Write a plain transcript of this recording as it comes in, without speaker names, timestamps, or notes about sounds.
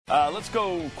Let's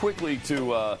go quickly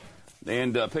to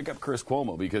and pick up Chris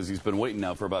Cuomo, because he's been waiting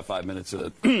now for about 5 minutes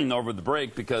over the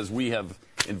break, because we have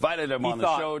invited him on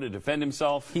the show to defend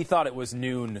himself. He thought it was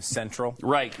noon Central.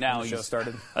 Right now, when the show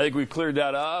started. I think we've cleared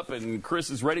that up, and Chris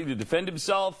is ready to defend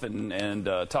himself and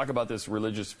talk about this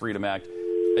Religious Freedom Act.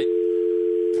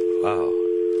 Wow,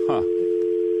 huh?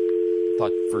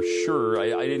 Thought for sure.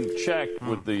 I didn't check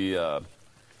with the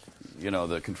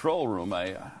the control room.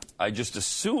 I just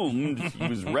assumed he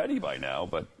was ready by now,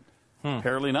 but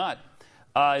apparently not.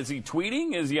 Is he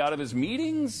tweeting? Is he out of his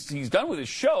meetings? He's done with his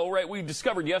show, right? We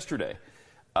discovered yesterday,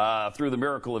 through the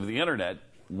miracle of the internet,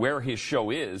 where his show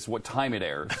is, what time it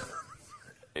airs.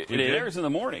 It airs in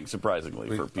the morning,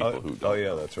 surprisingly, for people who don't. Oh,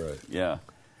 yeah, that's right. Yeah.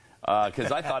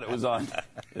 Because I thought it was on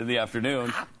in the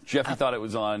afternoon. Jeffy thought it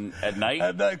was on at night.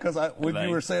 At night, because when you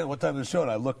were saying what time of the show, and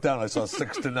I looked down, I saw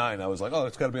 6 to 9. I was like, oh,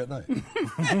 it's got to be at night.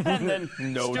 And then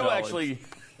actually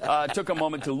took a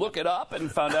moment to look it up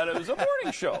and found out it was a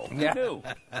morning show. Yeah. Who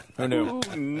knew?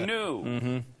 Who knew?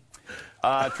 Mm-hmm.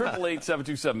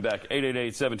 888-727-BECK,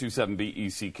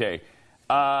 888-727-BECK.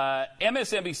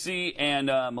 MSNBC and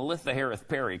Melissa Harris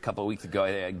Perry a couple of weeks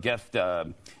ago, guest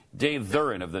Dave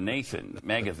Thurin of The Nation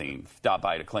magazine stopped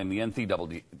by to claim the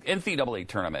NCAA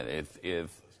tournament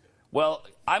well,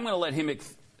 I'm going to let him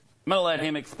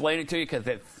explain it to you, because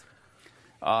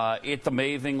it's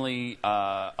amazingly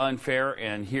unfair,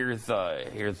 and here's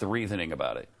the reasoning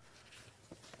about it.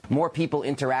 More people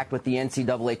interact with the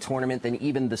NCAA tournament than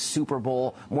even the Super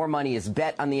Bowl. More money is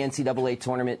bet on the NCAA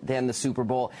tournament than the Super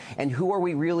Bowl. And who are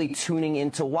we really tuning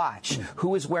in to watch?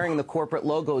 Who is wearing the corporate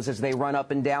logos as they run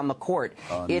up and down the court?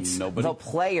 It's nobody. The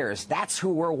players. That's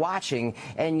who we're watching,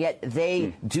 and yet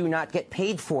they do not get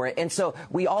paid for it. And so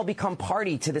we all become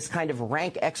party to this kind of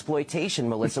rank exploitation,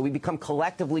 Melissa. We become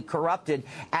collectively corrupted,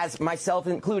 as myself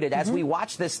included, as we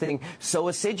watch this thing so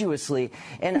assiduously.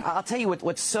 And I'll tell you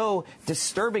what's so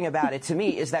disturbing about it to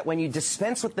me is that when you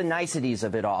dispense with the niceties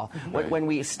of it all, when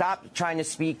we stop trying to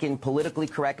speak in politically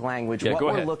correct language, what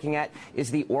we're looking at is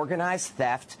the organized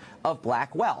theft of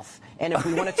black wealth. And if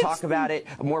we want to talk about it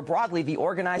more broadly, the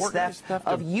organized theft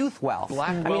of youth wealth.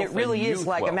 I mean, it really is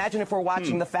like, imagine if we're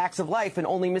watching The Facts of Life and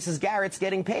only Mrs. Garrett's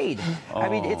getting paid. I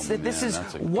mean, this is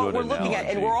what we're looking at,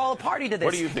 and we're all a party to this.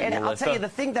 What do you think, and Melissa? I'll tell you, the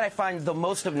thing that I find the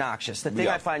most obnoxious, the thing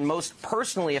I find most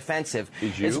personally offensive,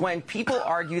 is when people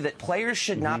argue that players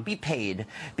should not be paid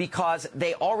because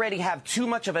they already have too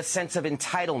much of a sense of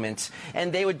entitlement,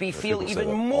 and they would feel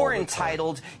even more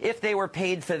entitled if they were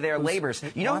paid for their labors.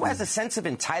 You know who has a sense of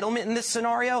entitlement in this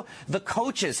scenario? The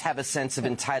coaches have a sense of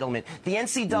entitlement. The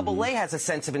NCAA has a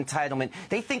sense of entitlement.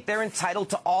 They think they're entitled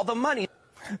to all the money.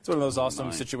 It's one of those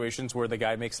awesome situations where the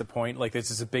guy makes a point, like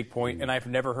this is a big point, and I've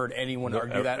never heard anyone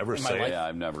argue that in my life. Yeah,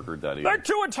 I've never heard that either. They're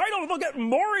too entitled. They'll get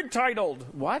more entitled.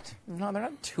 What? No, they're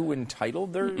not too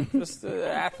entitled. They're just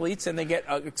athletes, and they get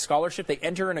a scholarship. They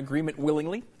enter an agreement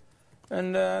willingly.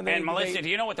 And Melissa, do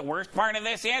you know what the worst part of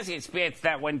this is? It's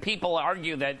that when people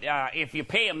argue that if you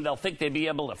pay them, they'll think they'd be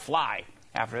able to fly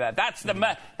after that. That's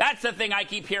the thing I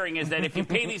keep hearing, is that if you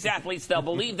pay these athletes, they'll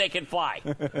believe they can fly.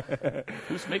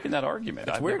 Who's making that argument?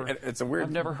 It's weird.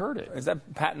 I've never heard it. Is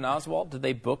that Patton Oswalt? Did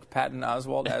they book Patton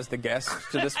Oswalt as the guest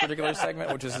to this particular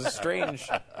segment, which is a strange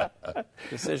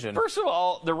decision? First of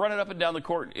all, they're running up and down the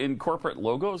court in corporate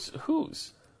logos.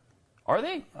 Whose? Are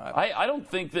they? I don't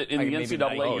think that in the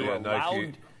NCAA you're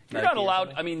allowed. You're not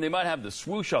allowed. I mean, they might have the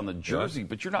swoosh on the jersey,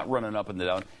 but you're not running up and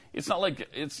down. It's not like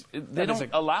they don't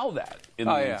allow that in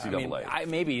the NCAA. I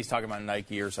mean, maybe he's talking about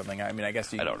Nike or something. I mean, I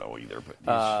guess I don't know either.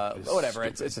 But whatever.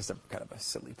 It's just a kind of a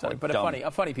silly point, but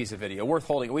a funny piece of video, worth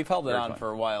holding. We've held it on for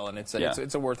a while, and it's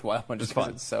a worthwhile one just because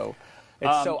it's so.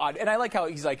 It's so odd. And I like how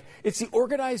he's like, it's the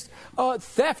organized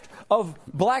theft of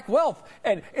black wealth.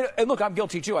 And look, I'm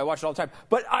guilty too. I watch it all the time.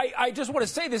 But I just want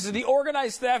to say this is the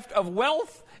organized theft of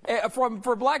wealth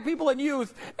for black people and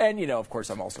youth. And, of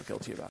course, I'm also guilty about it.